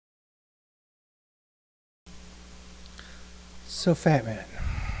So, Fat Man.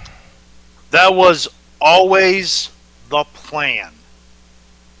 That was always the plan.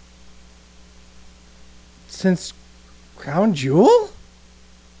 Since Crown Jewel?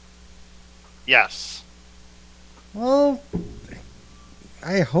 Yes. Well,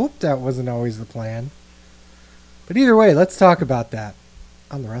 I hope that wasn't always the plan. But either way, let's talk about that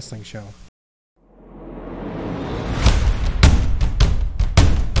on the wrestling show.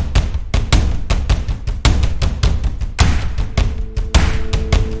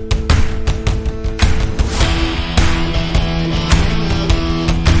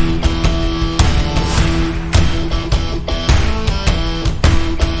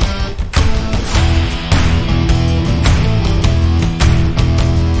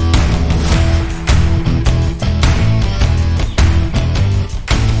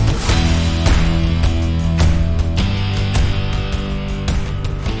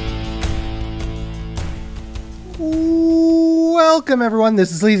 Welcome, everyone.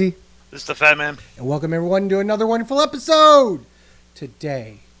 This is Sleazy. This is the Fat Man. And welcome, everyone, to another wonderful episode.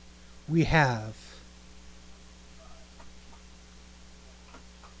 Today, we have...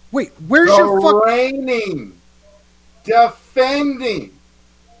 Wait, where's your reigning, defending,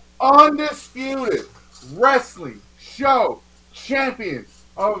 undisputed wrestling show champion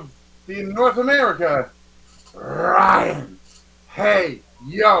of the North America, Ryan Hey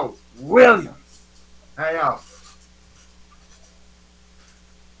Yo Williams. Hey yo.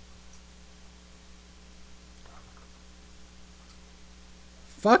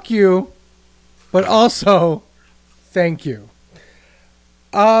 Fuck you, but also, thank you.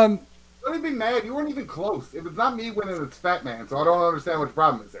 Don't even be mad. You weren't even close. If it's not me winning, it's Fat Man. So I don't understand what the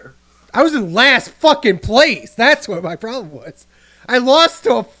problem is there. I was in last fucking place. That's what my problem was. I lost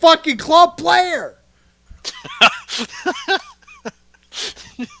to a fucking club player.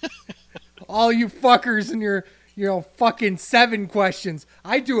 All you fuckers and your, fucking 7 questions.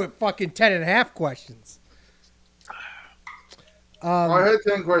 I do it fucking 10.5 questions. I had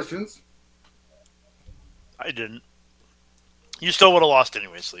 10 questions. I didn't. You still would have lost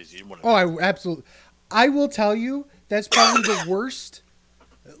anyway, Sleazy. Absolutely. I will tell you, that's probably the worst.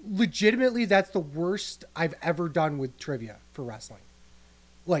 Legitimately, that's the worst I've ever done with trivia for wrestling.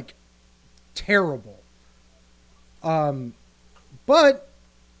 Like, terrible. But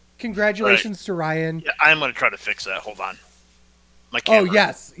congratulations to Ryan. Yeah, I'm going to try to fix that. Hold on. My camera. Oh,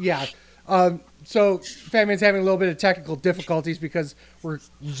 yes. Yeah. So Fat Man's having a little bit of technical difficulties because we're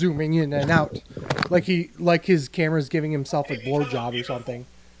zooming in and out. Like his camera's giving himself a blowjob or something.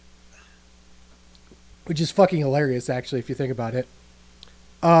 Which is fucking hilarious, actually, if you think about it.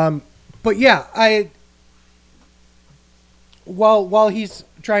 But yeah, while he's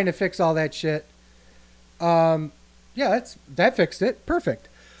trying to fix all that shit, yeah, that fixed it. Perfect.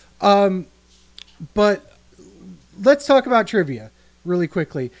 But let's talk about trivia really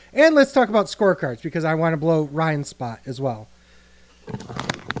quickly. And let's talk about scorecards because I want to blow Ryan's spot as well.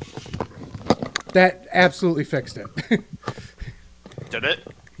 That absolutely fixed it. Did it?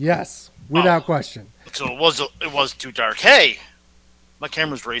 Yes, without question. So it was too dark. Hey, my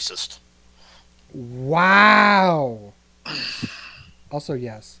camera's racist. Wow. Also,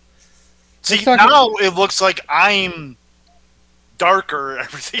 yes. See, now it looks like I'm darker.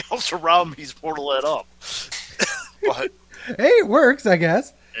 Everything else around me is more lit up. But hey, it works, I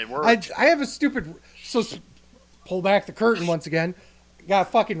guess. It works. I have a stupid... So, pull back the curtain once again. Got a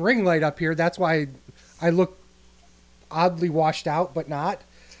fucking ring light up here. That's why I look oddly washed out, but not.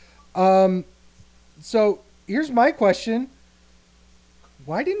 So, here's my question.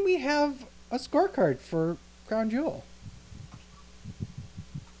 Why didn't we have a scorecard for Crown Jewel?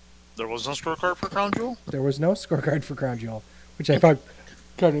 There was no scorecard for Crown Jewel? There was no scorecard for Crown Jewel, which I found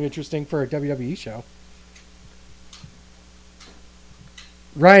kind of interesting for a WWE show.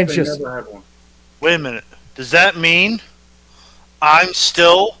 Ryan's just... Wait a minute. Does that mean I'm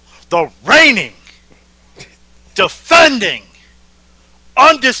still the reigning, defending,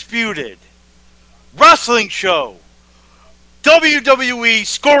 undisputed wrestling show WWE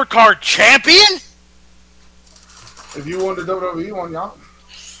scorecard champion? If you won the WWE one, y'all.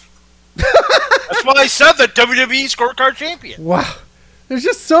 That's why I said the WWE scorecard champion. Wow. There's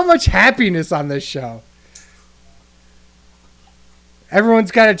just so much happiness on this show.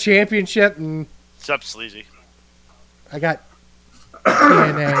 Everyone's got a championship, and except Sleazy. I got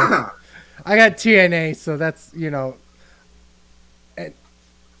TNA. I got TNA, so that's, And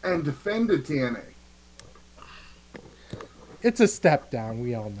defended TNA. It's a step down.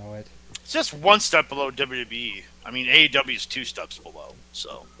 We all know it. It's just one step below WWE. I mean, AEW is 2 steps below,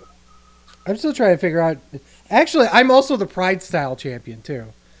 so. I'm still trying to figure out. Actually, I'm also the Pride Style champion, too.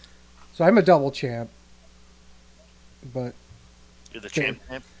 So I'm a double champ. But You're the champ.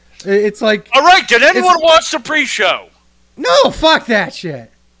 It's like... All right, did anyone watch the pre-show? No, fuck that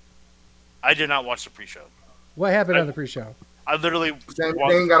shit. I did not watch the pre-show. What happened on the pre-show? I literally... Sami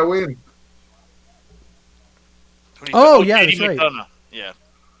Zayn got to win. Oh, yeah, that's right. Yeah.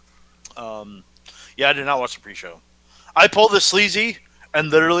 Yeah, I did not watch the pre-show. I pulled the Sleazy and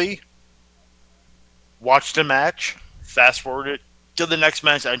literally watched the match, fast forwarded to the next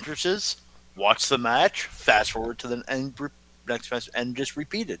match entrances, watched the match, fast forward to the next match, and just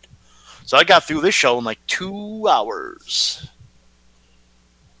repeated. So I got through this show in like 2 hours.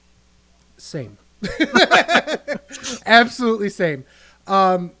 Same. Absolutely same.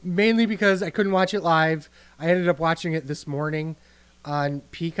 Mainly because I couldn't watch it live. I ended up watching it this morning on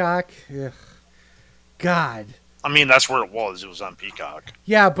Peacock. Ugh. God. I mean, that's where it was. It was on Peacock.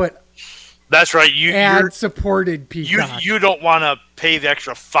 Yeah, but that's right. Ad supported Peacock. You don't want to pay the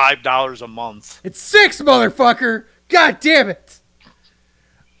extra $5 a month. It's $6, motherfucker. God damn it.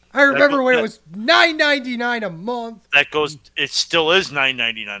 I remember when it was $9.99 a month. It still is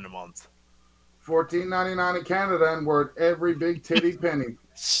 $9.99 a month. $14.99 in Canada, and we're at every big titty penny.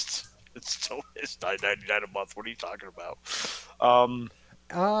 It still is $9.99 a month. What are you talking about?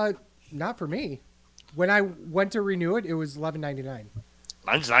 Not for me. When I went to renew it, it was $11.99.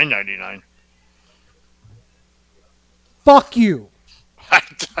 Mine's $9.99. Fuck you.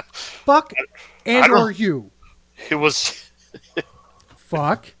 Fuck and or you. It was.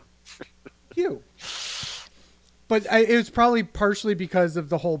 Fuck you. But it was probably partially because of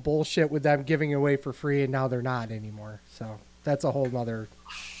the whole bullshit with them giving away for free, and now they're not anymore. So that's a whole nother.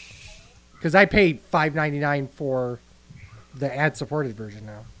 Because I paid $5.99 for the ad-supported version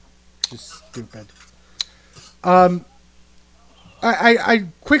now. Just stupid. I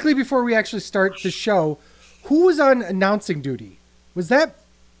quickly, before we actually start the show, who was on announcing duty? Was that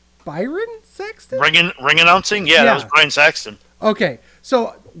Byron Saxton? Ring announcing? Yeah, that was Brian Saxton. Okay,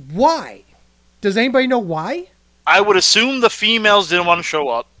 so why? Does anybody know why? I would assume the females didn't want to show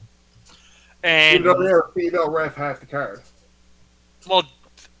up. And female ref half the card. Well,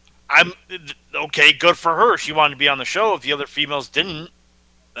 I'm okay. Good for her. She wanted to be on the show. If the other females didn't,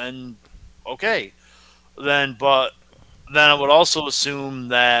 then okay. But I would also assume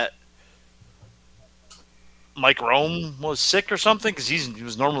that Mike Rome was sick or something because he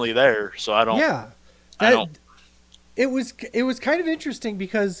was normally there. So I don't. Yeah, I don't. It was kind of interesting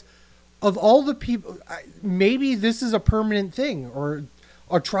because of all the people. Maybe this is a permanent thing or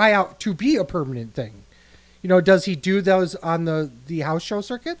a tryout to be a permanent thing. You know, does he do those on the house show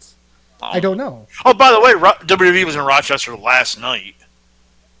circuits? I don't know. Oh, by the way, WWE was in Rochester last night.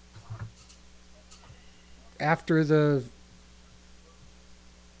 After the...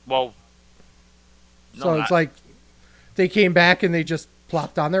 Well... So it's like they came back and they just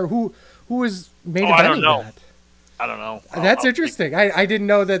plopped on there. Who was main eventing that? I don't know. That's interesting. I didn't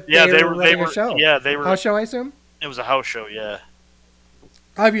know that they were running a show. Yeah, they were. House show, I assume? It was a house show, yeah.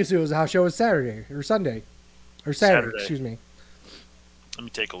 Obviously, it was a house show. It was Saturday or Sunday. Or Saturday, excuse me. Let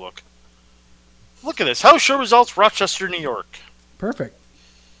me take a look. Look at this. House show results, Rochester, New York. Perfect.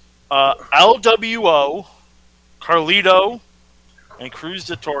 LWO, Carlito, and Cruz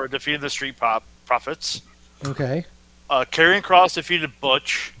de Toro defeated the Street Profits. Okay. Karrion Kross defeated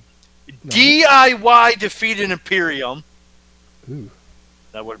Butch. No. DIY defeated Imperium. Ooh.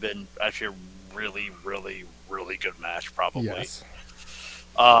 That would have been actually a really, really, really good match, probably. Yes.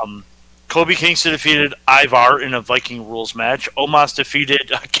 Kobe Kingston defeated Ivar in a Viking Rules match. Omos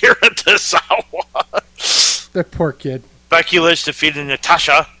defeated Akira Tozawa. The poor kid. Becky Lynch defeated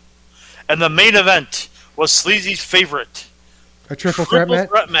Natasha. And the main event was Sleazy's favorite. A triple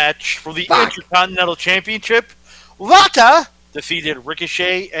threat match for the Intercontinental Championship. Lata defeated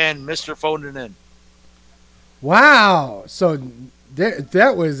Ricochet and Mr. Phonin' In. Wow. So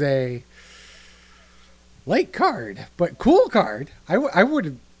that was a late card, but cool card. I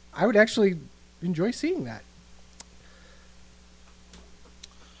would actually enjoy seeing that.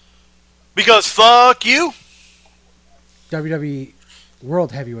 Because fuck you. WWE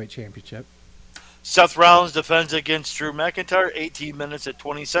World Heavyweight Championship. Seth Rollins defends against Drew McIntyre, 18 minutes and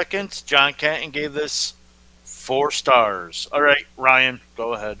 20 seconds. John Canton gave this 4 stars. All right, Ryan,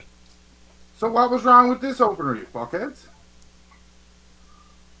 go ahead. So what was wrong with this opener, you fuckheads?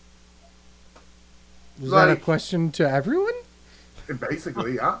 Was that a question to everyone?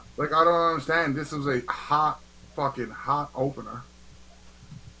 Basically, yeah. Like, I don't understand. This was a fucking hot opener.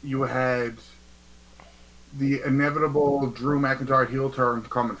 You had the inevitable Drew McIntyre heel turn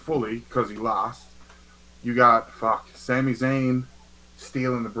coming fully because he lost. You got, Sami Zayn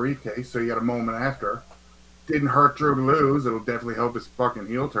stealing the briefcase, so you got a moment after. Didn't hurt Drew to lose. It'll definitely help his fucking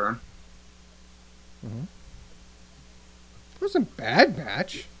heel turn. Mm-hmm. It wasn't a bad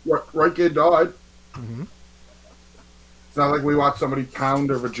match. Right kid died. Mm-hmm. It's not like we watched somebody pound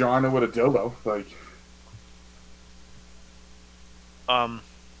their vagina with a dildo. Like,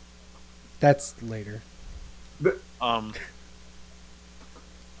 That's later.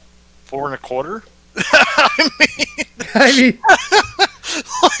 4.25. I mean,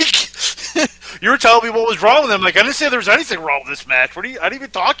 Like, you were telling me what was wrong with him. Like, I didn't say there was anything wrong with this match. I didn't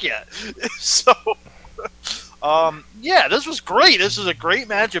even talk yet. So, yeah, this was great. This was a great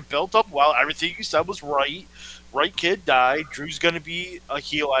match. It built up well. Everything you said was right. Right kid died. Drew's going to be a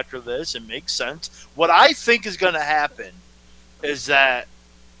heel after this. It makes sense. What I think is going to happen is that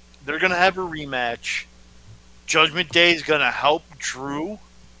they're going to have a rematch. Judgment Day is going to help Drew,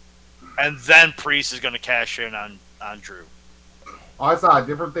 and then Priest is going to cash in on Drew. I saw a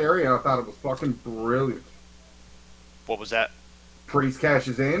different theory, and I thought it was fucking brilliant. What was that? Priest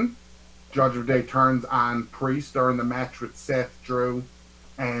cashes in. Judgment Day turns on Priest during the match with Seth, Drew,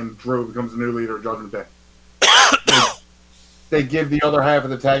 and Drew becomes the new leader of Judgment Day. They give the other half of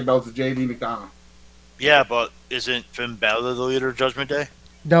the tag belts to JD McDonough. Yeah, but isn't Finn Balor the leader of Judgment Day?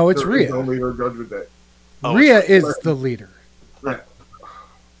 no, it's There is Rhea. no leader of Judgment Day. Oh, Rhea is the leader. Yeah.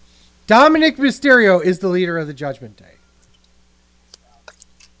 Dominic Mysterio is the leader of the Judgment Day.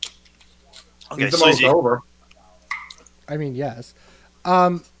 Okay, He's the most Sleazy. over. I mean, yes.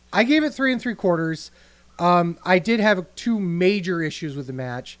 I gave it 3 3/4. I did have 2 major issues with the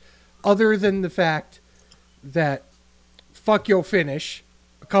match, other than the fact that fuck yo finish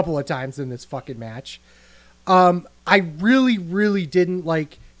a couple of times in this fucking match. I really, really didn't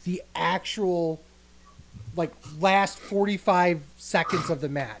like the actual last 45 seconds of the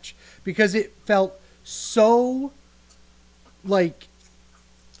match because it felt so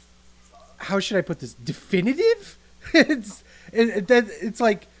how should I put this? Definitive? It's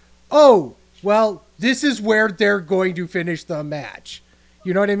like, oh, well, this is where they're going to finish the match.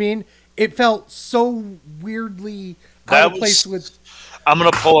 You know what I mean? It felt so weirdly out of place with. I'm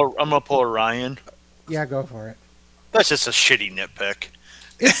gonna pull a Ryan. Yeah, go for it. That's just a shitty nitpick.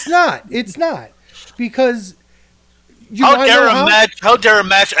 It's not. It's not because you How wanna dare know a match? How dare a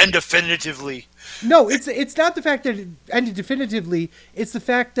match end definitively? No, it's not the fact that it ended definitively. It's the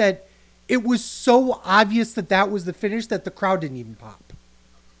fact that it was so obvious that was the finish that the crowd didn't even pop.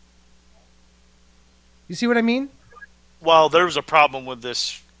 You see what I mean? Well, there was a problem with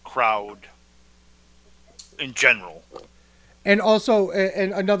this crowd in general. And also,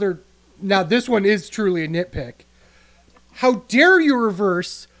 and another. Now, this one is truly a nitpick. How dare you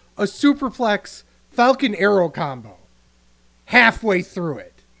reverse a superplex Falcon Arrow combo halfway through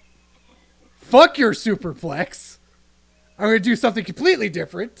it? Fuck your superplex. I'm going to do something completely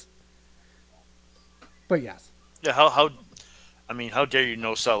different. But yes. Yeah, how dare you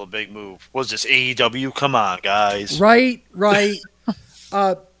no sell a big move? Was this AEW? Come on, guys. Right.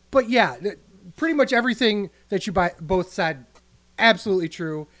 But yeah, pretty much everything that you both said, absolutely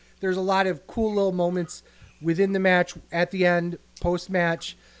true. There's a lot of cool little moments within the match, at the end,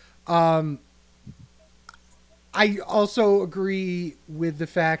 post-match. I also agree with the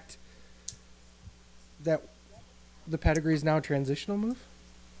fact that the pedigree is now a transitional move.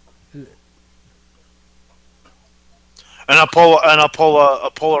 And I'll pull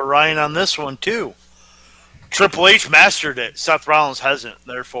a Ryan on this one too. Triple H mastered it. Seth Rollins hasn't.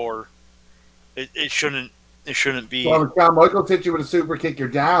 Therefore, it shouldn't be. Well, when Shawn Michaels hit you with a super kick, you're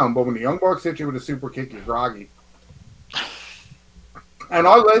down. But when the Young Bucks hit you with a super kick, you're groggy. And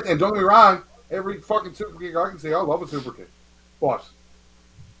don't get me wrong, every fucking super kick I can see, I love a super kick. But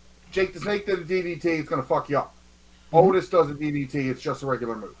Jake the Snake did a DDT, it's gonna fuck you up. Otis does a DDT, it's just a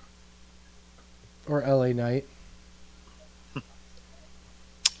regular move. Or LA Knight.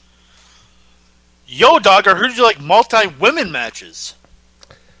 Yo, dog, I heard you like multi-women matches.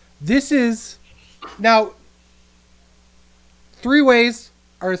 This is now 3 ways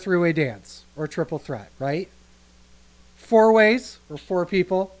are a 3-way dance or triple threat, right? 4 ways or 4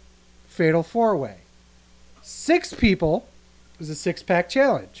 people, fatal 4-way. 6 people is a 6-pack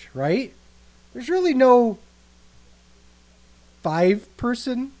challenge, right? There's really no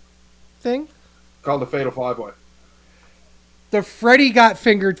 5-person thing. Called the Fatal 5-Way. The Freddy got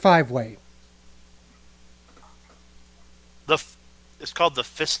fingered 5-way. It's called the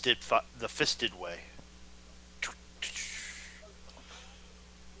fisted way.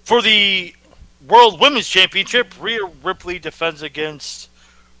 For the World Women's Championship, Rhea Ripley defends against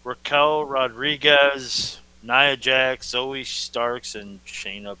Raquel Rodriguez, Nia Jax, Zoe Starks, and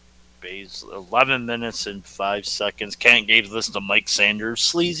Shayna Baszler. 11 minutes and 5 seconds. Can't gauge this to Mike Sanders.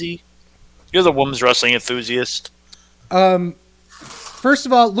 Sleazy. You're the women's wrestling enthusiast. First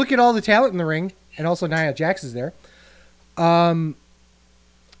of all, look at all the talent in the ring, and also Nia Jax is there. I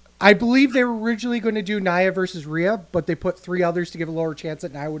believe they were originally going to do Nia versus Rhea, but they put 3 others to give a lower chance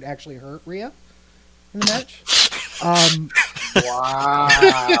that Nia would actually hurt Rhea in the match.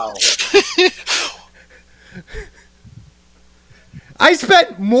 Wow. I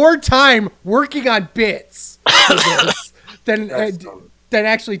spent more time working on bits for this than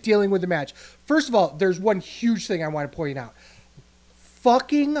actually dealing with the match. First of all, there's one huge thing I want to point out.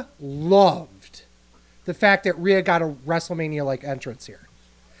 Fucking loved the fact that Rhea got a WrestleMania-like entrance here.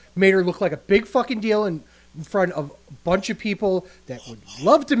 Made her look like a big fucking deal in front of a bunch of people that would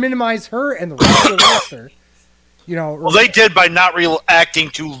love to minimize her and the rest of the roster. You know, well, they did by not reacting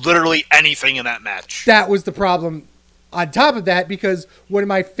to literally anything in that match. That was the problem. On top of that, because one of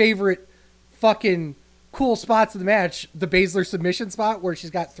my favorite fucking cool spots of the match, the Baszler submission spot where she's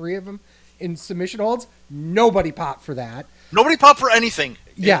got 3 of them in submission holds, nobody popped for that. Nobody popped for anything.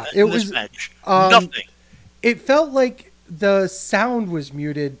 It was this match. Nothing. It felt like the sound was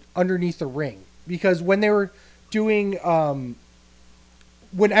muted underneath the ring because when they were doing,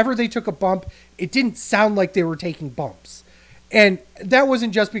 whenever they took a bump, it didn't sound like they were taking bumps. And that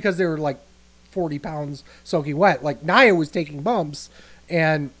wasn't just because they were like 40 pounds soaking wet. Like Nia was taking bumps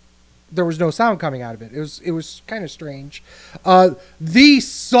and there was no sound coming out of it. It was kind of strange. The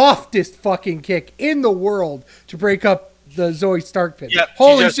softest fucking kick in the world to break up the Zoe Stark pin. Yep,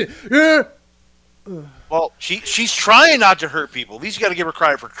 holy shit. Well, she's trying not to hurt people. At least you got to give her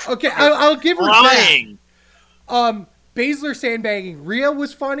credit for okay, I'll give her trying. That. Baszler sandbagging Rhea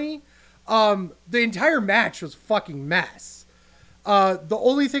was funny. The entire match was a fucking mess. The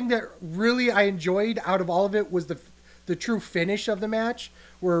only thing that really I enjoyed out of all of it was the true finish of the match,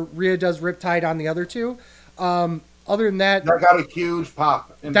 where Rhea does Riptide on the other 2. Other than that, that got a huge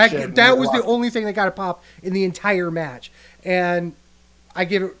pop. That was the only thing that got a pop in the entire match, and I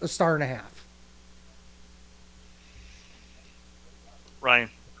give it a 1.5 stars. Ryan.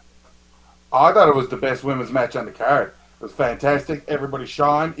 Oh, I thought it was the best women's match on the card. It was fantastic. Everybody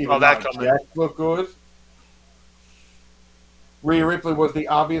shined. Even Jack looked good. Rhea Ripley was the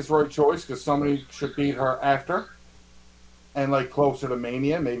obvious right choice because somebody should beat her after. And like closer to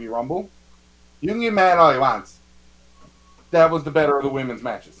Mania, maybe Rumble. You can get mad all you want. That was the better of the women's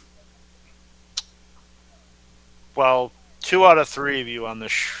matches. Well, 2 out of 3 of you on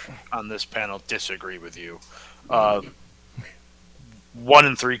this panel disagree with you. 1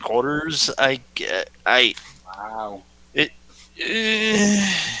 3/4. Wow.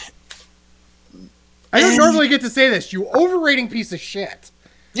 I don't normally get to say this. You overrating piece of shit.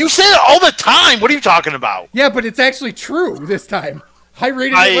 You say it all the time. What are you talking about? Yeah, but it's actually true this time. I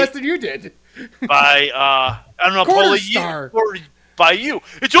rated it less than you did. By I don't know, quarter star. Or by you.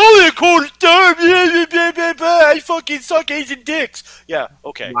 It's only a quarter star. I fucking suck Asian dicks. Yeah.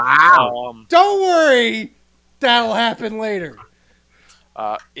 Okay. Wow. Don't worry. That'll happen later.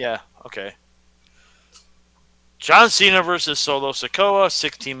 Yeah, okay. John Cena versus Solo Sikoa,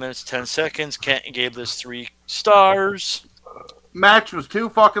 16 minutes, 10 seconds. Kent gave this 3 stars. Match was too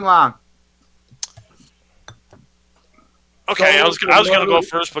fucking long. Okay, I was gonna go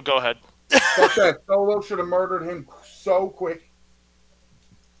first, but go ahead. Okay, Solo should have murdered him so quick.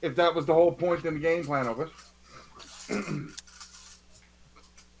 If that was the whole point in the game plan of it.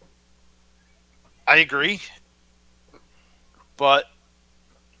 I agree. But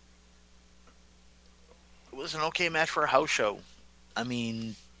it was an okay match for a house show. I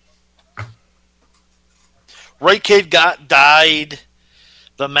mean, Right Kid died.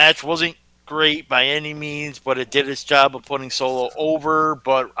 The match wasn't great by any means, but it did its job of putting Solo over.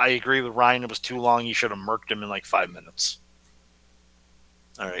 But I agree with Ryan. It was too long. He should have murked him in like 5 minutes.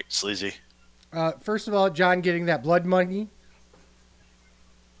 All right, Sleazy. First of all, John getting that blood money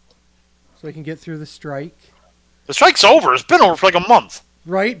so he can get through the strike. The strike's over. It's been over for like a month.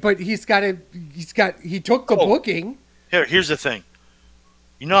 Right, but he took the booking. Here's the thing.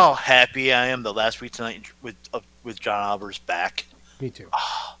 You know how happy I am the last week tonight with John Oliver's back? Me too.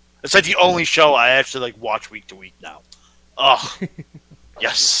 It's like the only show I actually like watch week to week now. Oh,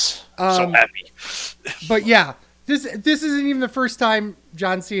 yes. So happy. But yeah, this isn't even the first time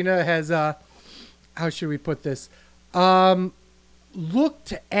John Cena has, how should we put this? Looked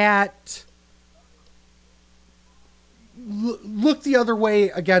the other way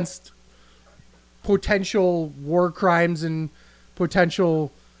against potential war crimes and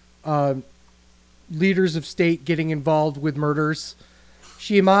potential leaders of state getting involved with murders.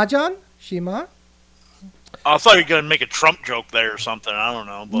 Shima? I thought you were going to make a Trump joke there or something. I don't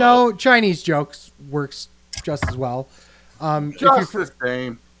know. But... No, Chinese jokes works just as well. Just the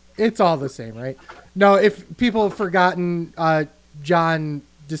same. It's all the same, right? No, if people have forgotten, John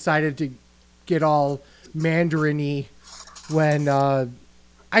decided to get all Mandarin-y when I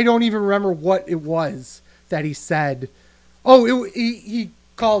don't even remember what it was that he said. Oh, he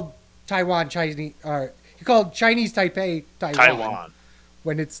called Taiwan Chinese. He called Chinese Taipei Taiwan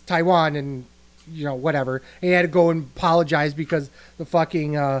when it's Taiwan and whatever. And he had to go and apologize because the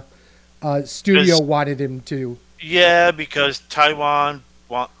fucking studio wanted him to. Yeah, because Taiwan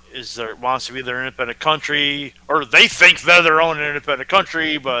wants to be their independent country, or they think they're their own independent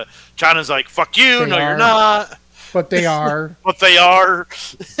country, but China's like, fuck you, you're not. But they are. But they are.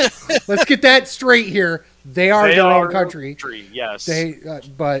 Let's get that straight here. They are their own country. Yes.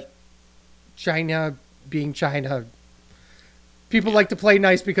 But China being China, people like to play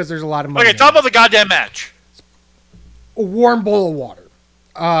nice because there's a lot of money. Okay, talk about the goddamn match. A warm bowl of water.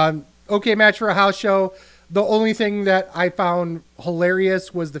 Okay, match for a house show. The only thing that I found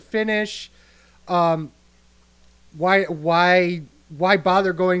hilarious was the finish. Why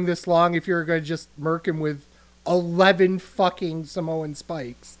bother going this long if you're going to just murk him with 11 fucking Samoan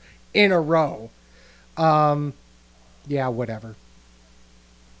spikes in a row? Yeah, whatever.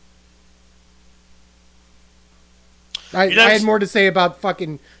 I had more to say about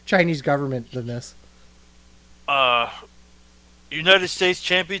fucking Chinese government than this. United States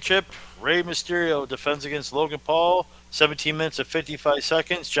Championship. Rey Mysterio defends against Logan Paul. 17 minutes and 55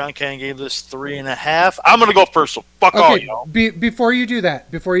 seconds. John Cannon gave this 3.5. I'm going to go first, so fuck all y'all. Before you do that,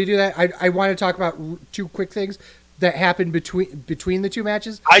 I want to talk about two quick things that happened between the two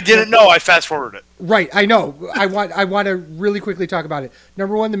matches. I didn't know. I fast-forwarded it. Right, I know. I want to really quickly talk about it.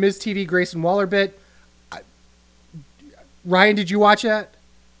 Number one, the Miz TV Grayson Waller bit. Ryan, did you watch that?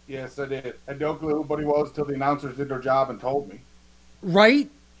 Yes, I did. I had no clue who anybody was until the announcers did their job and told me. Right?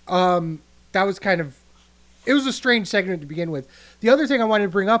 That was it was a strange segment to begin with. The other thing I wanted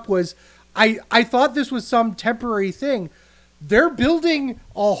to bring up was I thought this was some temporary thing. They're building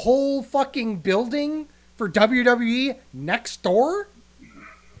a whole fucking building for WWE next door?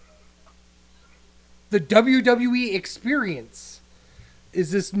 The WWE Experience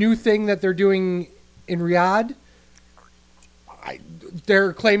is this new thing that they're doing in Riyadh.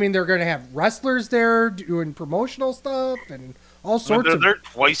 They're claiming they're going to have wrestlers there doing promotional stuff and all sorts of. They're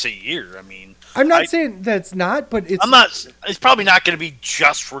twice a year. I mean, I'm not saying that's not, but it's. It's probably not going to be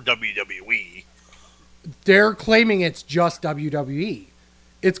just for WWE. They're claiming it's just WWE.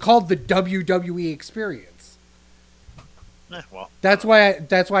 It's called the WWE Experience. Well, that's why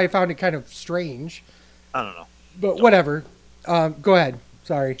I found it kind of strange. I don't know, but whatever. Go ahead.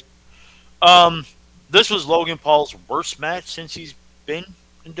 Sorry. This was Logan Paul's worst match since he's been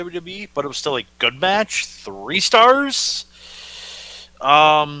in WWE, but it was still a good match. 3 stars.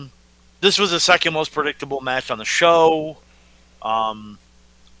 This was the second most predictable match on the show.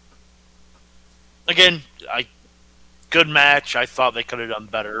 Again, good match. I thought they could have done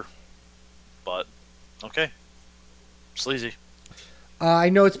better, but okay. Sleazy. I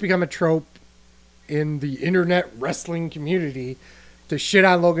know it's become a trope in the internet wrestling community to shit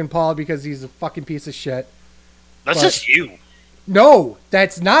on Logan Paul because he's a fucking piece of shit. That's just you. No,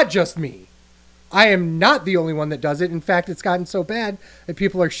 that's not just me. I am not the only one that does it. In fact, it's gotten so bad that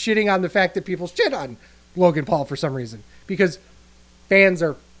people are shitting on the fact that people shit on Logan Paul for some reason because fans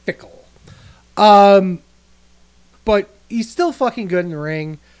are fickle. But he's still fucking good in the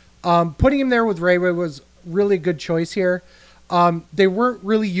ring. Putting him there with Ray was really a good choice here. They weren't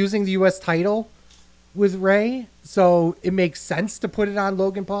really using the U.S. title with Ray, so it makes sense to put it on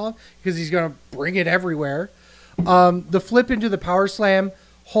Logan Paul because he's going to bring it everywhere. The flip into the power slam,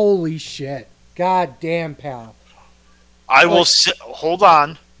 holy shit. God damn, pal. Hold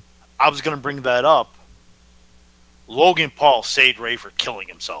on. I was going to bring that up. Logan Paul saved Ray for killing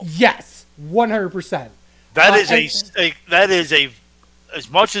himself. Yes, 100%. That is as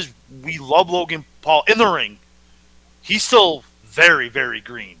much as we love Logan Paul in the ring, he's still very, very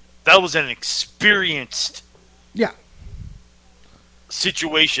green. That was an experienced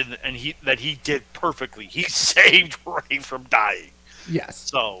situation, and he did perfectly. He saved Ray from dying. Yes.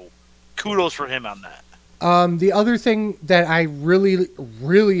 So, kudos for him on that. The other thing that I really,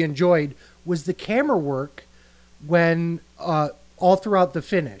 really enjoyed was the camera work when all throughout the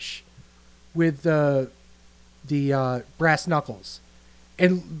finish with the brass knuckles.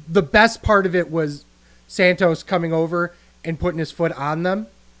 And the best part of it was Santos coming over and putting his foot on them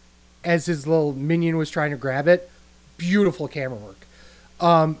as his little minion was trying to grab it. Beautiful camera work.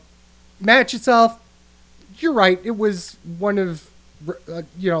 Match itself, you're right. It was one of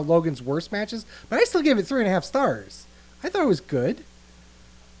Logan's worst matches, but I still gave it 3.5 stars. I thought it was good.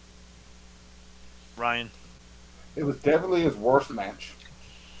 Ryan? It was definitely his worst match.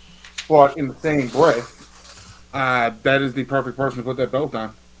 But in the same breath, that is the perfect person to put that belt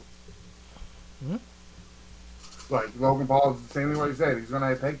on. Mm-hmm. Like Logan Paul is the same way he said. He's going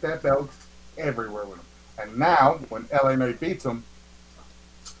to take that belt everywhere with him. And now, when LA Knight beats him,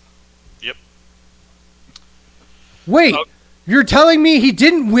 Yep. Wait, you're telling me he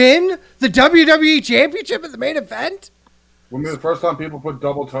didn't win the WWE Championship at the main event? when the first time people put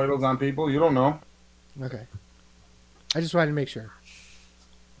double titles on people, you don't know. Okay. I just wanted to make sure.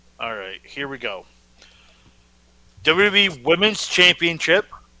 All right, here we go. WWE Women's Championship.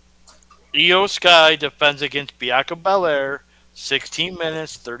 Io Sky defends against Bianca Belair. 16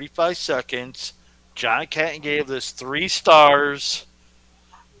 minutes, 35 seconds. John Canton gave this 3 stars.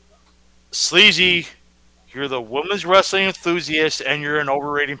 Sleazy, you're the women's wrestling enthusiast, and you're an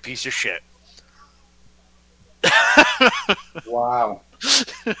overrated piece of shit. Wow.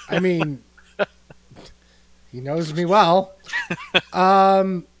 I mean, he knows me well.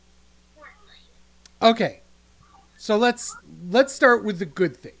 Okay. So let's start with the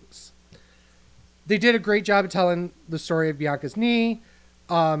good things. They did a great job of telling the story of Bianca's knee.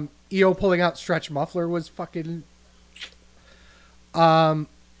 Io pulling out stretch muffler was fucking. Other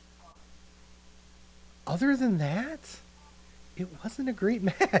than that, it wasn't a great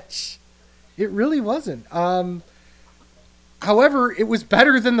match. It really wasn't. However, it was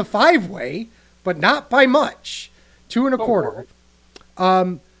better than the 5-way, but not by much. 2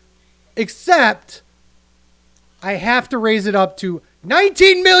 1/4. Except I have to raise it up to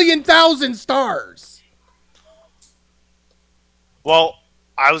 19 million thousand stars. Well,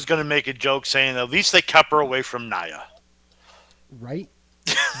 I was going to make a joke saying at least they kept her away from Nia. Right?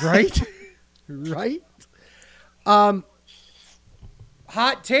 Right? Right? Hot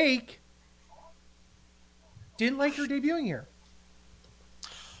take. Didn't like her debuting here.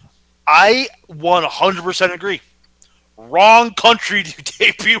 I 100% agree. Wrong country to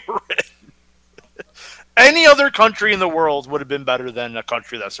debut her in. Any other country in the world would have been better than a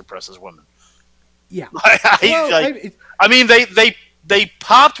country that suppresses women. Yeah. I mean, they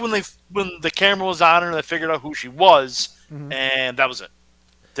popped when the camera was on her and they figured out who she was, and that was it.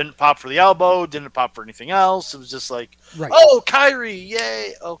 Didn't pop for the elbow, didn't pop for anything else. It was just like, oh, Kyrie,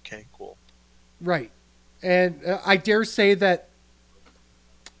 yay. Okay, cool. Right. And I dare say that,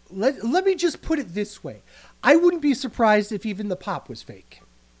 let me just put it this way. I wouldn't be surprised if even the pop was fake.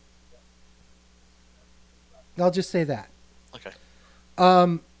 I'll just say that. Okay.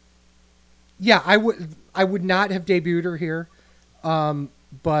 Yeah, I would not have debuted her here.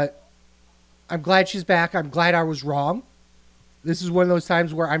 But I'm glad she's back. I'm glad I was wrong. This is one of those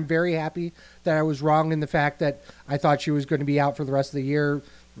times where I'm very happy that I was wrong in the fact that I thought she was going to be out for the rest of the year.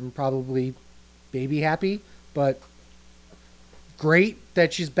 I'm probably baby happy, but great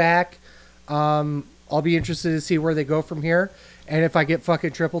that she's back. I'll be interested to see where they go from here. And if I get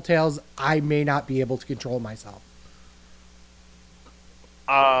fucking triple tails, I may not be able to control myself.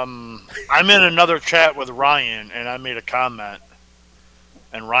 I'm in another chat with Ryan, and I made a comment.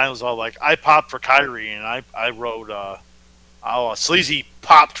 And Ryan was all like, I popped for Kyrie, and I wrote, Sleazy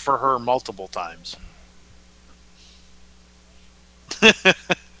popped for her multiple times.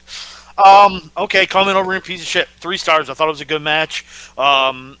 Okay, coming over in piece of shit. 3 stars. I thought it was a good match.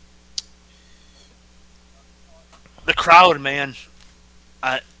 The crowd, man.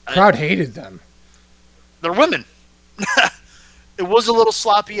 Crowd hated them. They're women. It was a little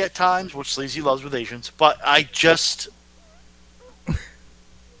sloppy at times, which Sleazy loves with Asians, but I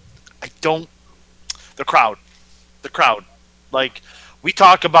don't. The crowd. Like, we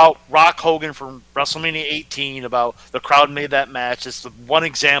talk about Rock Hogan from WrestleMania 18 about the crowd made that match. It's the one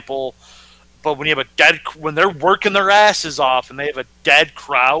example. But when you have when they're working their asses off and they have a dead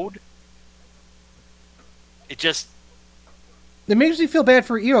crowd, it makes me feel bad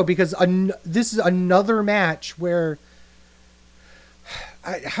for Io because this is another match where,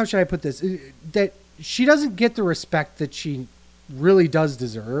 how should I put this? That she doesn't get the respect that she really does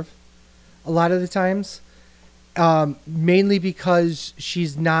deserve a lot of the times. Mainly because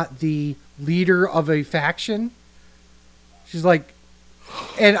she's not the leader of a faction. She's like,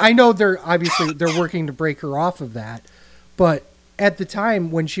 and I know they're working to break her off of that, but at the time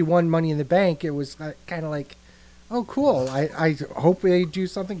when she won Money in the Bank, it was kind of like, oh, cool. I hope they do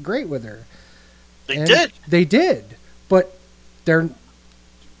something great with her. They did, but they're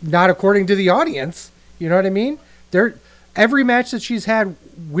not according to the audience. You know what I mean? Every match that she's had,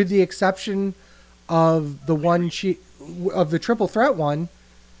 with the exception of the triple threat one,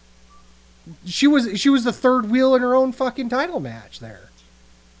 she was the third wheel in her own fucking title match there.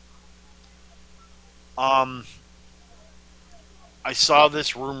 I saw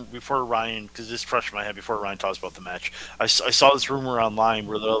this rumor before Ryan, because this fresh in my head before Ryan talks about the match. I saw this rumor online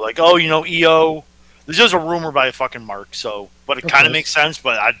where they're like, oh, Io. This is a rumor by a fucking mark, but it kind of makes sense,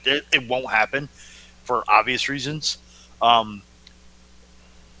 but it won't happen. for obvious reasons.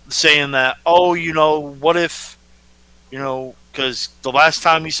 Saying that, what if, because the last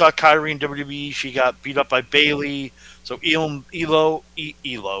time we saw Kyrie in WWE, she got beat up by Bayley. So Io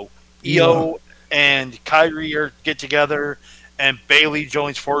and Kyrie get together, and Bayley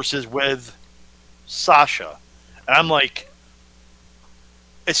joins forces with Sasha. And I'm like,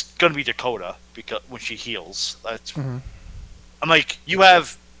 it's going to be Dakota because when she heals. I'm like, you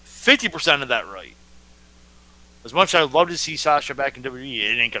have 50% of that right. As much as I'd love to see Sasha back in WWE,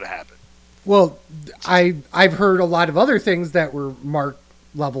 it ain't going to happen. Well, I've heard a lot of other things that were Mark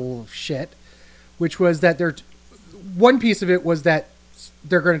level of shit, which was that one piece of it was that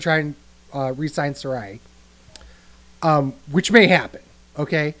they're going to try and re-sign Sarai, which may happen,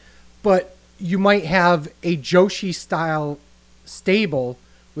 okay? But you might have a Joshi-style stable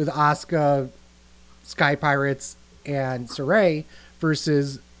with Asuka, Sky Pirates, and Sarai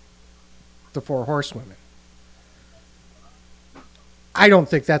versus the Four Horsewomen. I don't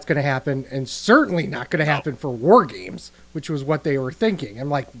think that's going to happen, and certainly not going to happen for War Games, which was what they were thinking. I'm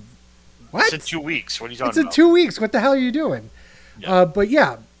like, what? It's in 2 weeks. What are you talking about? It's in 2 weeks. What the hell are you doing? Yeah. But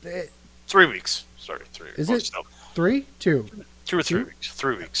yeah. 3 weeks. Sorry, 3 weeks. Is it 3? 2? 2 or 3 weeks.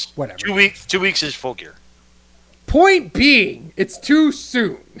 3 weeks. Whatever. 2 weeks. 2 weeks is full gear. Point being, it's too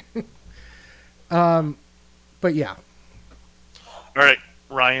soon. But yeah. All right,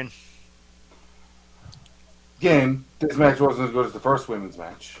 Ryan. Again, this match wasn't as good as the first women's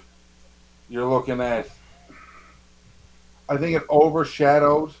match. You're looking at, I think it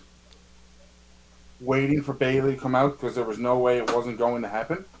overshadowed waiting for Bayley to come out because there was no way it wasn't going to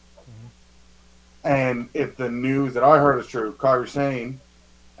happen. Mm-hmm. And if the news that I heard is true, Kairi Sane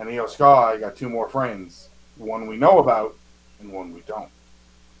and Io Sky got 2 more friends. One we know about and one we don't.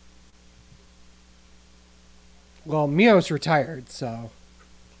 Well, Mio's retired, so...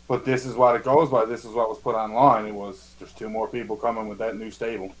 But this is what it goes by. This is what was put online. It was, there's 2 more people coming with that new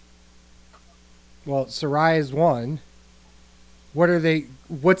stable. Well, Sarai is one.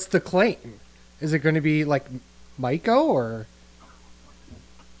 What's the claim? Is it going to be like Maiko or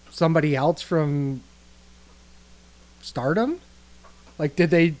somebody else from Stardom? Like, did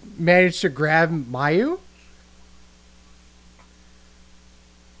they manage to grab Mayu?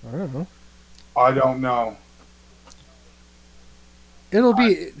 I don't know. I don't know. It'll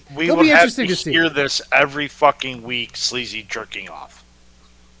be interesting to see. We hear this every fucking week, Sleazy jerking off.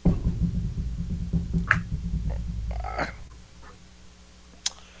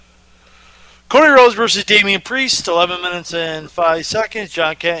 Cody Rhodes versus Damian Priest, 11 minutes and 5 seconds.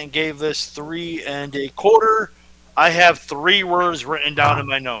 John Canton gave this 3 1/4. I have 3 words written down in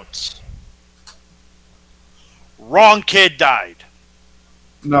my notes. Wrong kid died.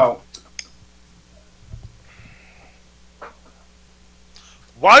 No.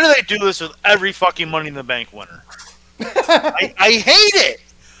 Why do they do this with every fucking Money in the Bank winner? I hate it.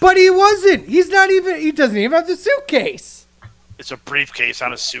 But he wasn't. He doesn't even have the suitcase. It's a briefcase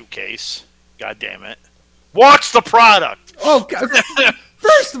on a suitcase. God damn it. Watch the product. Oh, God.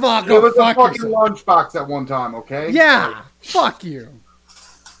 First of all, go fuck yourself. It was a fucking lunchbox at one time, okay? Yeah. Fuck you.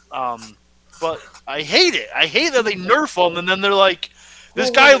 But I hate it. I hate that they nerf him and then they're like, this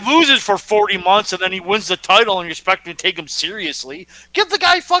guy loses for 40 months and then he wins the title and you're expecting to take him seriously. Give the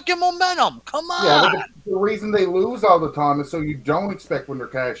guy fucking momentum. Come on. Yeah, the reason they lose all the time is so you don't expect when they're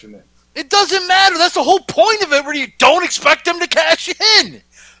cashing in. It doesn't matter. That's the whole point of it, where you don't expect them to cash in.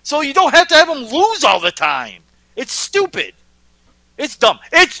 So you don't have to have them lose all the time. It's stupid. It's dumb.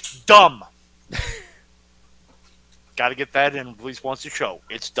 It's dumb. Got to get that in at least once a show.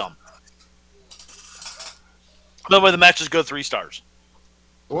 It's dumb. By the way, the match is good. 3 stars.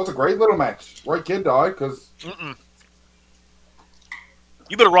 It was a great little match. Right kid died because...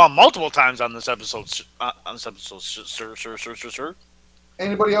 You've been wrong multiple times on this episode, sir.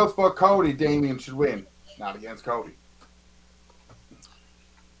 Anybody else but Cody, Damian should win. Not against Cody.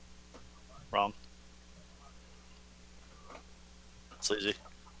 Wrong. Sleazy.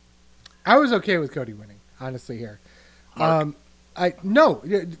 I was okay with Cody winning, honestly, here. Mark.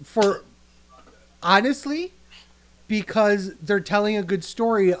 Honestly, because they're telling a good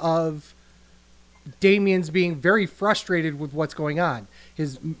story of Damian's being very frustrated with what's going on.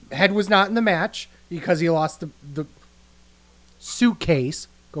 His head was not in the match because he lost the suitcase.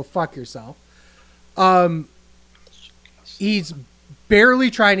 Go fuck yourself. He's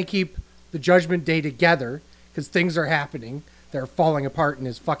barely trying to keep the Judgment Day together because things are happening. They're falling apart in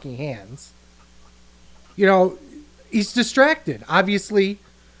his fucking hands. You know, he's distracted. Obviously,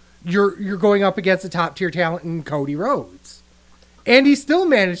 you're going up against a top tier talent in Cody Rhodes. And he still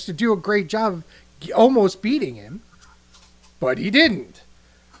managed to do a great job of almost beating him. But he didn't.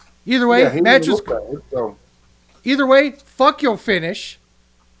 Either way, he match didn't was. look bad, so. Either way, fuck your finish.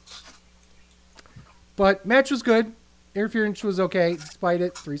 But match was good. Interference was okay, despite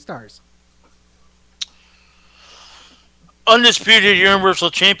it. 3 stars. Undisputed Universal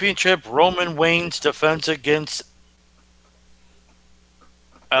Championship, Roman Reigns defense against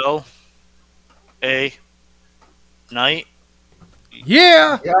L.A. Knight.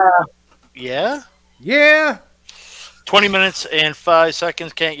 Yeah! Yeah? Yeah! 20 minutes and 5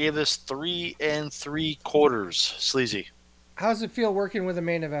 seconds. Can't give this 3 3/4. Sleazy. How's it feel working with a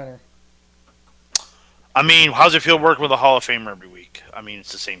main eventer? I mean, how's it feel working with a Hall of Famer every week? I mean,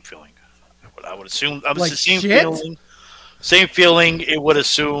 it's the same feeling. I would assume. It's Like the same shit? feeling. Same feeling it would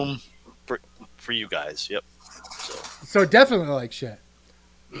assume for you guys. Yep. So definitely like shit.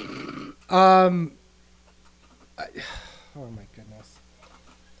 Oh my goodness.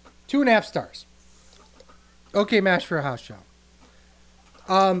 2.5 stars. Okay, match for a house show.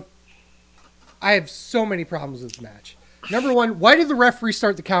 I have so many problems with this match. Number one, why did the ref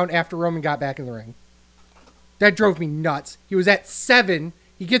restart the count after Roman got back in the ring? That drove me nuts. He was at 7.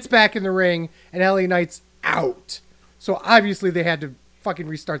 He gets back in the ring, and LA Knight's out. So obviously they had to fucking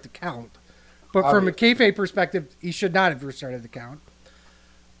restart the count. But from a kayfabe perspective, he should not have restarted the count.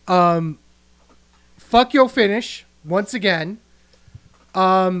 Fuck your finish once again.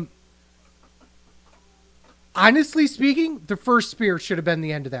 Honestly speaking, the first spear should have been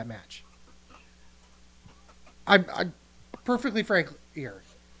the end of that match. I'm perfectly frank here.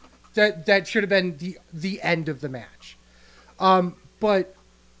 That should have been the end of the match. But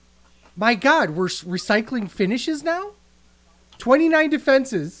my God, we're recycling finishes now? 29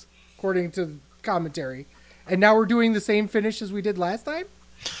 defenses, according to commentary. And now we're doing the same finish as we did last time?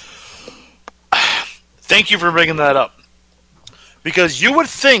 Thank you for bringing that up. Because you would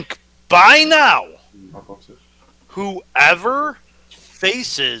think by now, whoever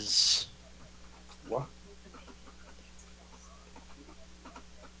faces... What?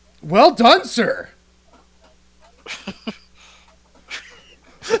 Well done, sir.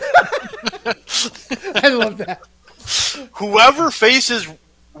 I love that. Whoever faces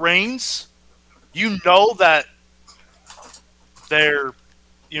Reigns, you know that they're,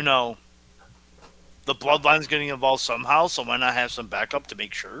 the bloodline's getting involved somehow, so why not have some backup to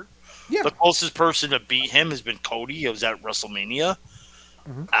make sure? Yeah. The closest person to beat him has been Cody. It was at WrestleMania.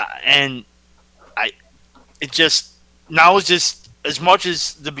 Mm-hmm. And it's just as much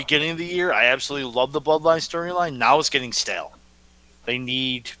as the beginning of the year, I absolutely love the bloodline storyline. Now it's getting stale. They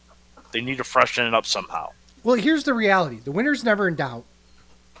need to freshen it up somehow. Well, here's the reality. The winner's never in doubt.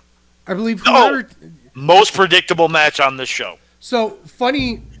 I believe most predictable match on this show. So,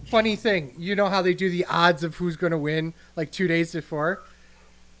 funny thing. You know how they do the odds of who's going to win like 2 days before?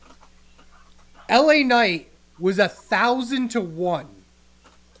 LA Knight was 1,000 to 1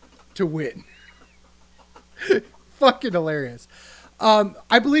 to win. Fucking hilarious.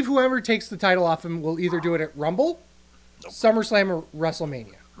 I believe whoever takes the title off him will either do it at Rumble, SummerSlam, or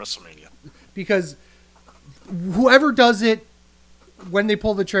WrestleMania. Because whoever does it when they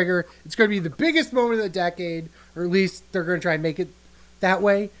pull the trigger, it's going to be the biggest moment of the decade, or at least they're going to try and make it that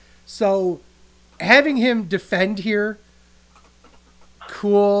way. So having him defend here,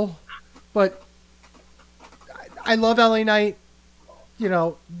 cool. But I love LA Knight,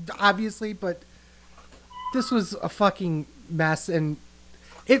 obviously, but this was a fucking mess, and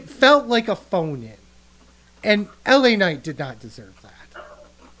it felt like a phone-in. And LA Knight did not deserve that.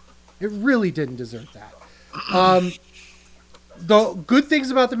 It really didn't deserve that. The good things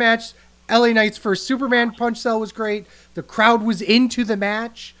about the match, LA Knight's first Superman punch cell was great. The crowd was into the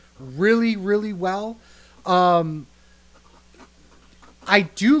match really, really well. I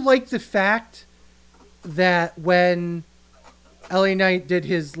do like the fact that when LA Knight did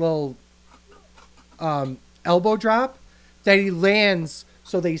his little elbow drop, that he lands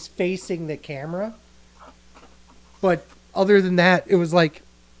so that he's facing the camera. But other than that, it was like,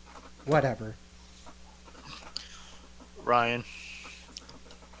 whatever. Ryan.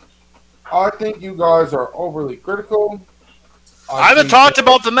 I think you guys are overly critical. I haven't talked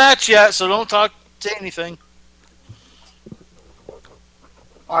about the match yet, so don't say anything.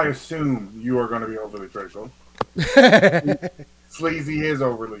 I assume you are going to be overly critical. Sleazy is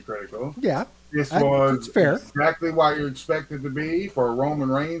overly critical. Yeah. This was fair. Exactly what you expected to be for a Roman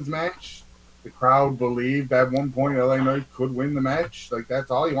Reigns match. The crowd believed at one point LA Knight could win the match. Like, that's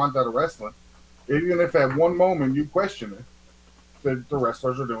all you want out of wrestling. Even if at one moment you question it, the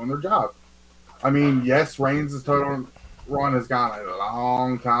wrestlers are doing their job. I mean, yes, Reigns' title run has gone a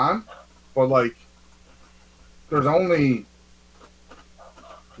long time, but, like, there's only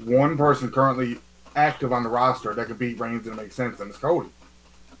one person currently active on the roster that could beat Reigns and make sense, and it's Cody.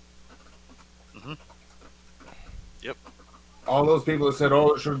 Yep. All those people that said,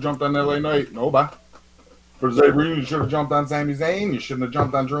 "Oh, it should have jumped on LA Knight." No, bye. For Zay Reed, you should have jumped on Sami Zayn. You shouldn't have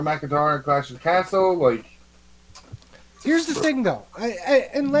jumped on Drew McIntyre and Clash of the Castle. Like, Here's the thing, though,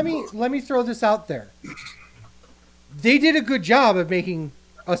 and let me throw this out there. They did a good job of making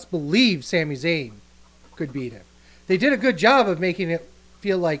us believe Sami Zayn could beat him. They did a good job of making it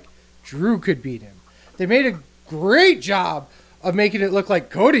feel like Drew could beat him. They made a great job of making it look like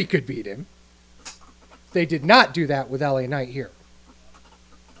Cody could beat him. They did not do that with LA Knight here.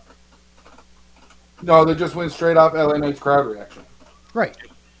 no, they just went straight off LA Knight's crowd reaction. Right.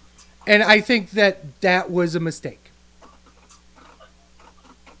 And I think that was a mistake.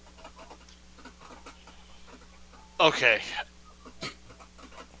 Okay.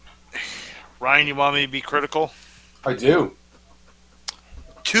 Ryan, you want me to be critical? I do.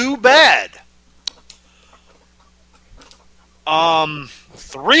 Too bad.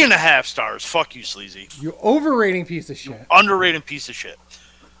 3.5 stars. Fuck you, Sleazy. You overrating piece of shit. Underrated piece of shit.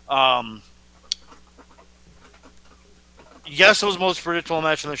 Yes, it was the most predictable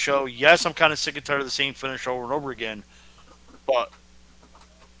match on the show. Yes, I'm kind of sick and tired of the same finish over and over again. But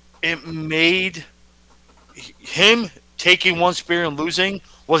it made him taking one spear and losing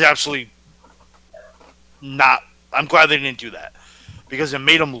was absolutely not. I'm glad they didn't do that because it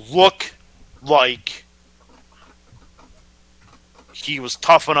made him look like he was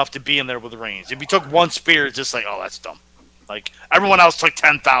tough enough to be in there with Reigns. If he took one spear, it's just like, oh, that's dumb. Like everyone else took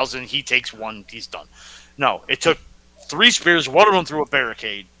 10,000, he takes one, he's done. No, it took 3 spears, one of them through a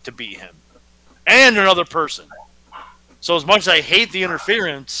barricade to beat him, and another person. So as much as I hate the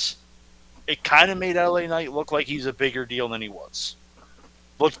interference, it kind of made LA Knight look like he's a bigger deal than he was.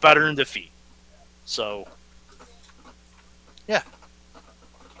 Looked better in defeat. So, yeah.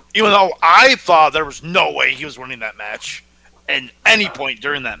 Even though I thought there was no way he was winning that match at any point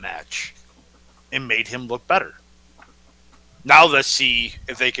during that match, it made him look better. Now let's see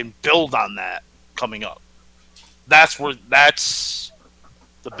if they can build on that coming up. That's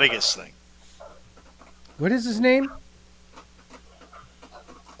the biggest thing. What is his name?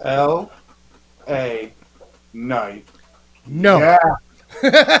 L.A. Knight. No. Yeah.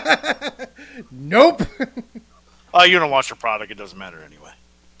 Nope. You don't watch the product, it doesn't matter anyway.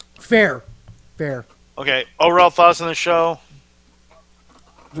 Fair. Okay, overall thoughts on the show?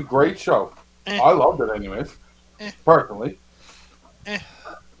 It's a great show. I loved it anyways. Personally.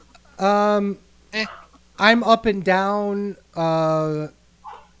 I'm up and down. I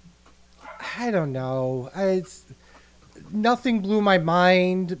don't know. Nothing blew my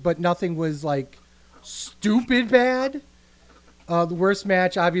mind, but nothing was like stupid bad. The worst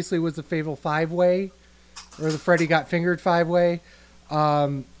match obviously was the Fatal 5-Way, or the Freddie Got Fingered 5-Way.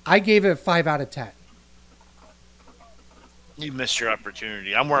 I gave it a 5 out of 10. You missed your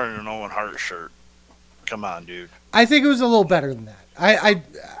opportunity. I'm wearing an Owen Hart shirt. Come on, dude. I think it was a little better than that.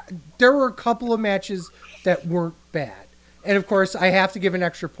 There were a couple of matches that weren't bad. And of course, I have to give an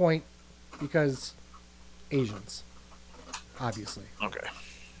extra point because Asians, obviously. Okay.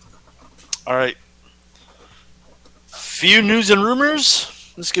 All right. Few news and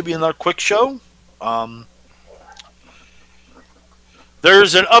rumors. This could be another quick show.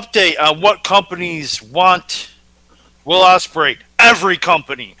 There's an update on what companies want Will Ospreay. Every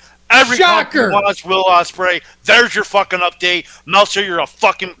company. Every Shocker. company wants Will Ospreay. There's your fucking update. Meltzer, you're a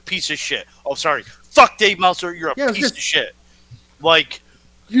fucking piece of shit. Oh, sorry. Fuck Dave Meltzer, you're a piece of shit. Like,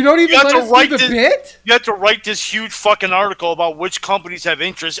 you don't even let us do the bit? You have to write this huge fucking article about which companies have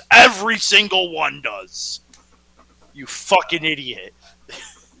interest. Every single one does. You fucking idiot.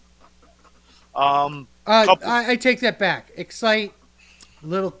 I take that back. Excite, a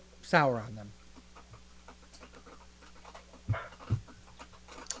little sour on them.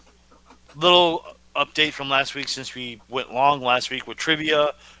 Little update from last week since we went long last week with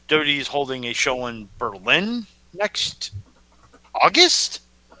trivia. WWE is holding a show in Berlin next August.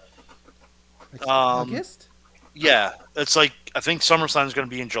 August? Yeah, it's like I think SummerSlam is going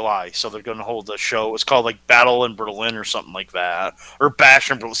to be in July, so they're going to hold a show. It's called like Battle in Berlin or something like that, or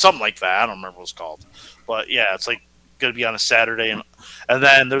Bash in Berlin, something like that. I don't remember what it's called, but yeah, it's like going to be on a Saturday, and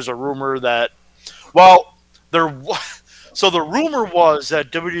then there's a rumor that, so the rumor was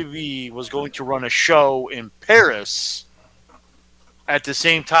that WWE was going to run a show in Paris at the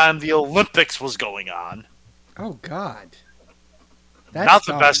same time the Olympics was going on. Oh God, that's not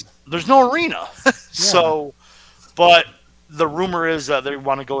the best. There's no arena, so. But the rumor is that they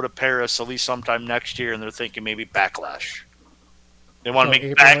want to go to Paris at least sometime next year, and they're thinking maybe Backlash. They want to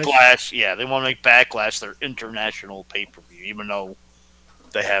make Backlash. Yeah, they want to make Backlash their international pay-per-view, even though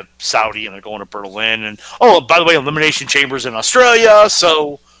they have Saudi and they're going to Berlin. And by the way, Elimination Chamber's in Australia,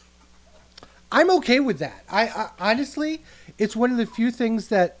 so I'm okay with that. I honestly, it's one of the few things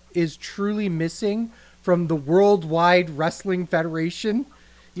that is truly missing from the Worldwide Wrestling Federation,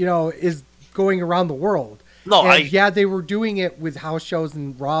 is going around the world. No, yeah, they were doing it with house shows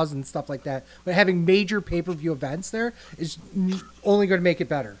and Raws and stuff like that, but having major pay-per-view events there is only going to make it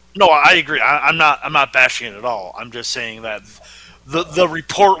better. No, I agree. I'm not bashing it at all. I'm just saying that the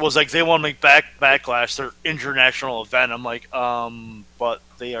report was like they want to make Backlash their international event. I'm like, but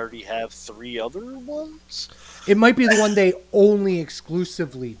they already have 3 other ones. It might be the one they only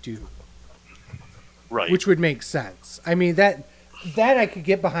exclusively do, right? Which would make sense. I mean that I could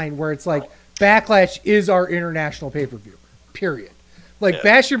get behind, where it's like Backlash is our international pay-per-view. Period. Like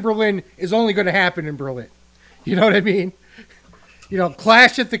Bash in Berlin is only going to happen in Berlin. You know what I mean?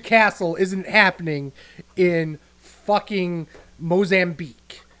 Clash at the Castle isn't happening in fucking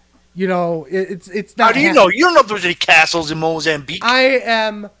Mozambique. It's not. How do you know? You don't know if there's any castles in Mozambique. I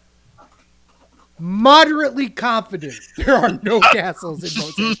am moderately confident there are no castles in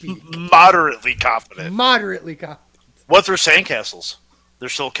Mozambique. Moderately confident. Moderately confident. What if they're sandcastles? They're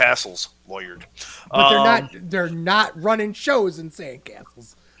still castles, lawyered. But they're not running shows in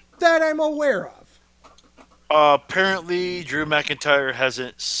sandcastles that I'm aware of. Apparently, Drew McIntyre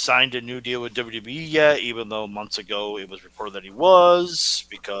hasn't signed a new deal with WWE yet, even though months ago it was reported that he was,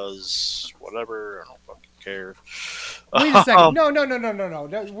 because whatever, I don't fucking care. Wait a second. No.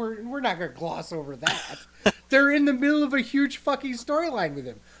 We're not going to gloss over that. They're in the middle of a huge fucking storyline with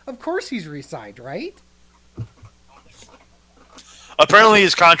him. Of course he's re-signed, right? Apparently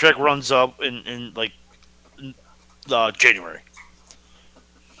his contract runs up in January.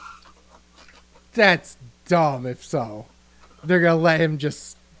 That's dumb if so. They're going to let him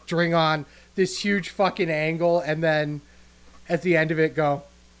just string on this huge fucking angle and then at the end of it go,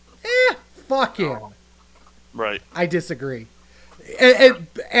 fuck him. Right. I disagree.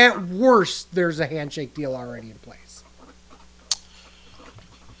 At worst, there's a handshake deal already in place.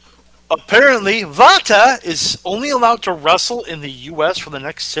 Apparently, Vata is only allowed to wrestle in the U.S. for the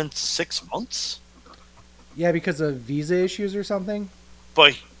next 6 months. Yeah, because of visa issues or something?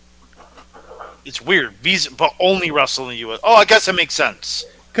 But it's weird. Visa, but only wrestle in the U.S. Oh, I guess that makes sense.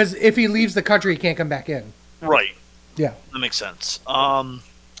 Because if he leaves the country, he can't come back in. Right. Yeah. That makes sense. AEW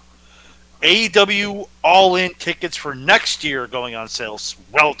All-In tickets for next year are going on sale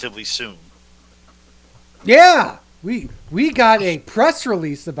relatively soon. Yeah. We got a press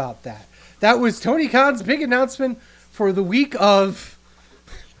release about that. That was Tony Khan's big announcement for the week of...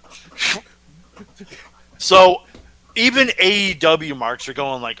 So, even AEW marks are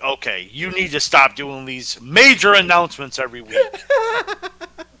going like, okay, you need to stop doing these major announcements every week.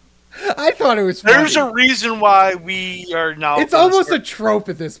 I thought it was funny. There's a reason why we are now... It's almost a trope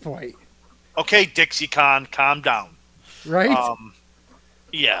at this point. Okay, Dixie Khan, calm down. Right?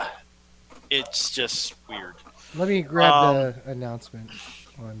 Yeah. It's just weird. Let me grab the announcement.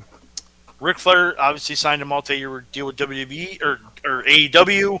 Ric Flair obviously signed a multi-year deal with WWE or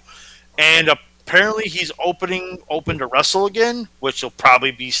AEW, and apparently he's open to wrestle again, which will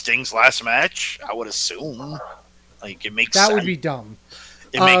probably be Sting's last match, I would assume. Like, it makes sense. That would be dumb.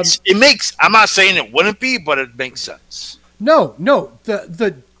 It makes. I'm not saying it wouldn't be, but it makes sense. No.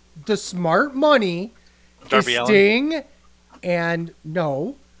 The smart money Darby is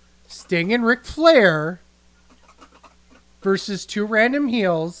Sting and Ric Flair versus 2 random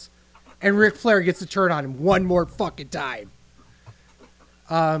heels, and Ric Flair gets a turn on him one more fucking time.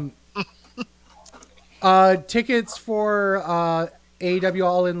 Tickets for AEW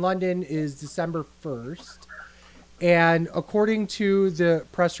All in London is December 1st. And according to the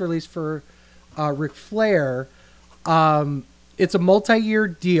press release for Ric Flair, it's a multi-year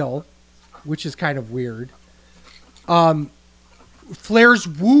deal, which is kind of weird. Flair's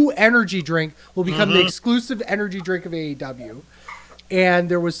Woo energy drink will become the exclusive energy drink of AEW. And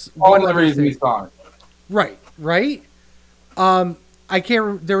there was one other thing. Right. I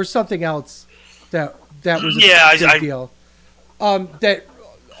can't. There was something else that was a big deal. That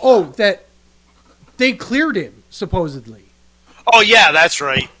they cleared him supposedly. Oh yeah, that's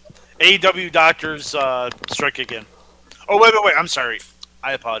right. AEW doctors strike again. Oh wait. I'm sorry.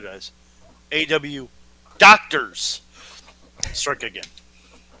 I apologize. AEW doctors strike again.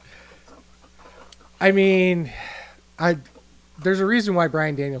 I mean, there's a reason why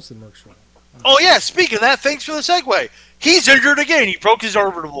Bryan Danielson works for him. Oh yeah, speaking of that, thanks for the segue. He's injured again. He broke his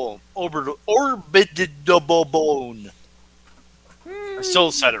orbital bone. I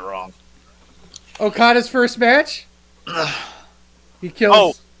still said it wrong. Okada's first match, he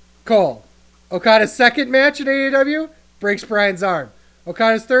kills Cole. Okada's second match in AEW breaks Bryan's arm.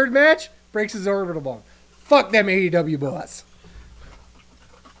 Okada's third match breaks his orbital bone. Fuck them AEW boss.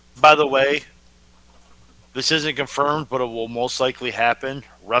 By the way, This isn't confirmed, but it will most likely happen.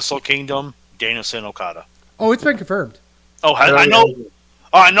 Wrestle Kingdom, Danielson Okada. Oh, it's been confirmed. Oh, I know.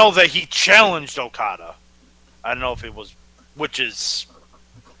 Oh, I know that he challenged Okada. I don't know if it was, which is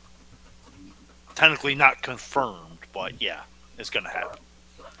technically not confirmed, but yeah, it's gonna happen.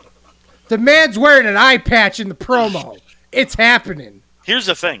 The man's wearing an eye patch in the promo. It's happening. Here's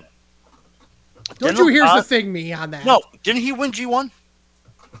the thing. Don't you here's the thing me on that? No, didn't he win G1?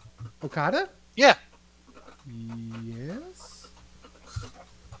 Okada? Yeah. Yes.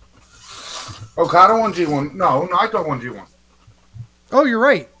 Okada won G1. No, Naito won G1. Oh, you're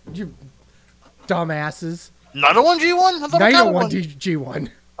right. You dumbasses. Naito won G1? I thought Naito Okada won won G1.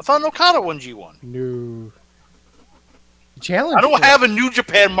 I thought Okada won G1. No. Challenge. I don't have a New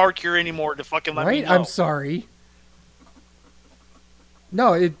Japan mark here anymore to fucking let me know. I'm sorry.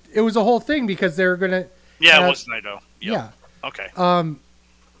 No, it was a whole thing because they were gonna. Yeah, it was Naito. Yep. Yeah. Okay.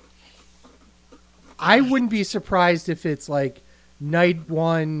 I wouldn't be surprised if it's like night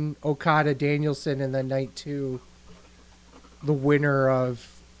 1 Okada Danielson and then night 2 the winner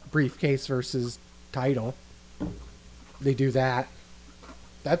of briefcase versus title. They do that.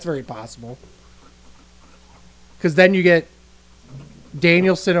 That's very possible. Because then you get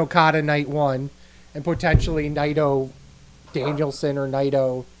Danielson Okada night 1 and potentially Naito Danielson or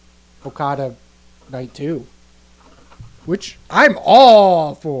Naito Okada night 2. Which I'm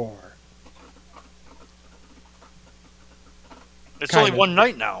all for. It's only one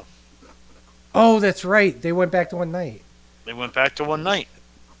night now. Oh, that's right. They went back to one night. They went back to one night.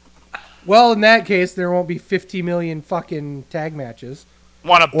 Well, in that case, there won't be 50 million fucking tag matches.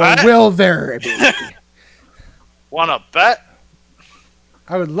 Want to bet? Or will there be? Want to bet?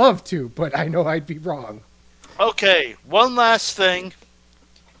 I would love to, but I know I'd be wrong. Okay, one last thing.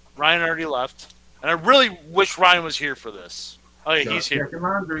 Ryan already left. And I really wish Ryan was here for this. Oh, yeah, he's here.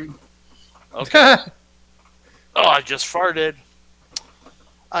 Okay. Oh, I just farted.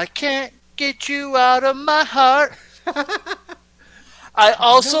 I can't get you out of my heart. I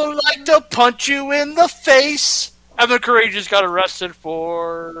also like to punch you in the face. Evan Courageous got arrested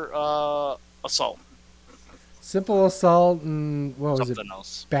for assault. Simple assault and what was Something it?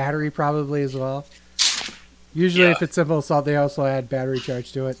 Else. Battery probably as well. Usually if it's simple assault, they also add battery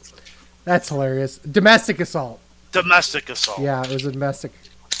charge to it. That's hilarious. Domestic assault. Domestic assault. Yeah, it was a domestic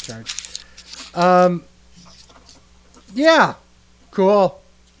charge. Yeah. Cool.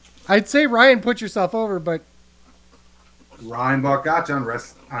 I'd say Ryan, put yourself over, but Ryan Buck gotcha on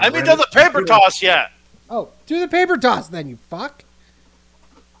rest. I haven't done the paper toss yet. Oh, do the paper toss then, you fuck.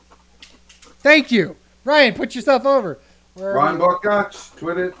 Thank you. Ryan, put yourself over. Ryan Buck gotcha.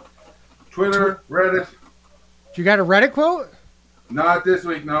 Twitter, Reddit. You got a Reddit quote? Not this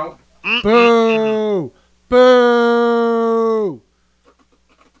week, no. Boo! Boo!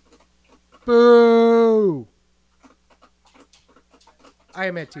 Boo! I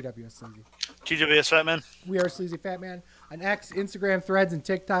am at TWS Sleazy. TWS Fatman. We are SleazyFatman on X, Instagram, Threads, and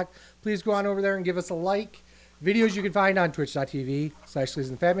TikTok. Please go on over there and give us a like. Videos you can find on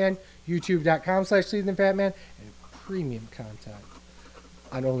twitch.tv/SleazyFatman, youtube.com/SleazyFatman, and premium content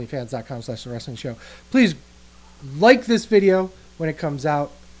on onlyfans.com/thewrestlingshow. Please like this video when it comes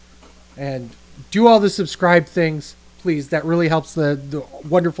out and do all the subscribe things. Please, that really helps the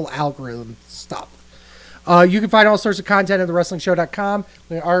wonderful algorithm stuff. You can find all sorts of content at thewrestlingshow.com,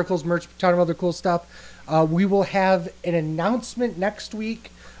 articles, merch, a ton of other cool stuff. We will have an announcement next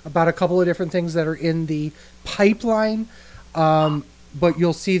week about a couple of different things that are in the pipeline. But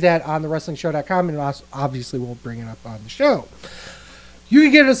you'll see that on thewrestlingshow.com, and obviously we'll bring it up on the show. You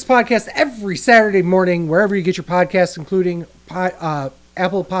can get us podcast every Saturday morning, wherever you get your podcasts, including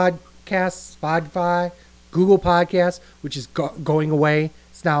Apple Podcasts, Spotify, Google Podcasts, which is going away.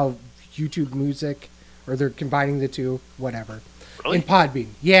 It's now YouTube Music, or they're combining the two, whatever. Really? In Podbean.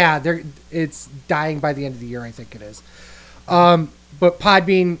 Yeah, it's dying by the end of the year, I think it is. But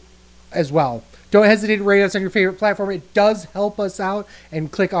Podbean as well. Don't hesitate to rate us on your favorite platform. It does help us out.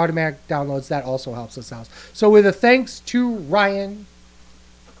 And click automatic downloads. That also helps us out. So with a thanks to Ryan.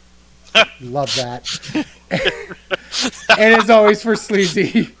 Love that. And as always, for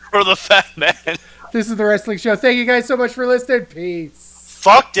Sleazy. For the Fat Man. This is The Wrestling Show. Thank you guys so much for listening. Peace.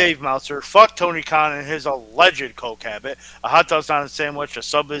 Fuck Dave Meltzer. Fuck Tony Khan and his alleged coke habit. A hot dog's not a sandwich. A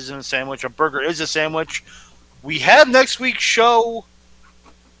sub isn't a sandwich. A burger is a sandwich. We have next week's show.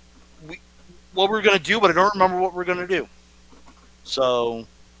 What we're going to do, but I don't remember what we're going to do. So,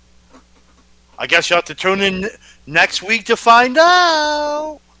 I guess you'll have to tune in next week to find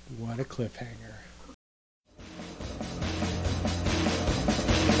out. What a cliffhanger.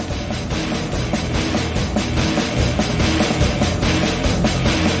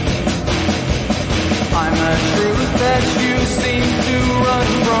 I'm that you seem to run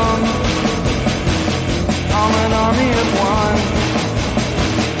from. I'm an army of one.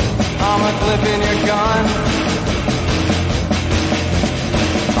 I'm a clip in your gun.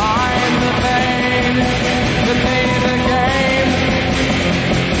 I'm the pain in the game,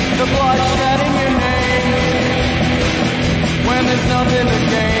 the bloodshed in your name. When there's nothing to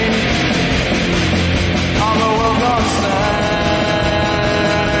gain, I'm a well-gone star.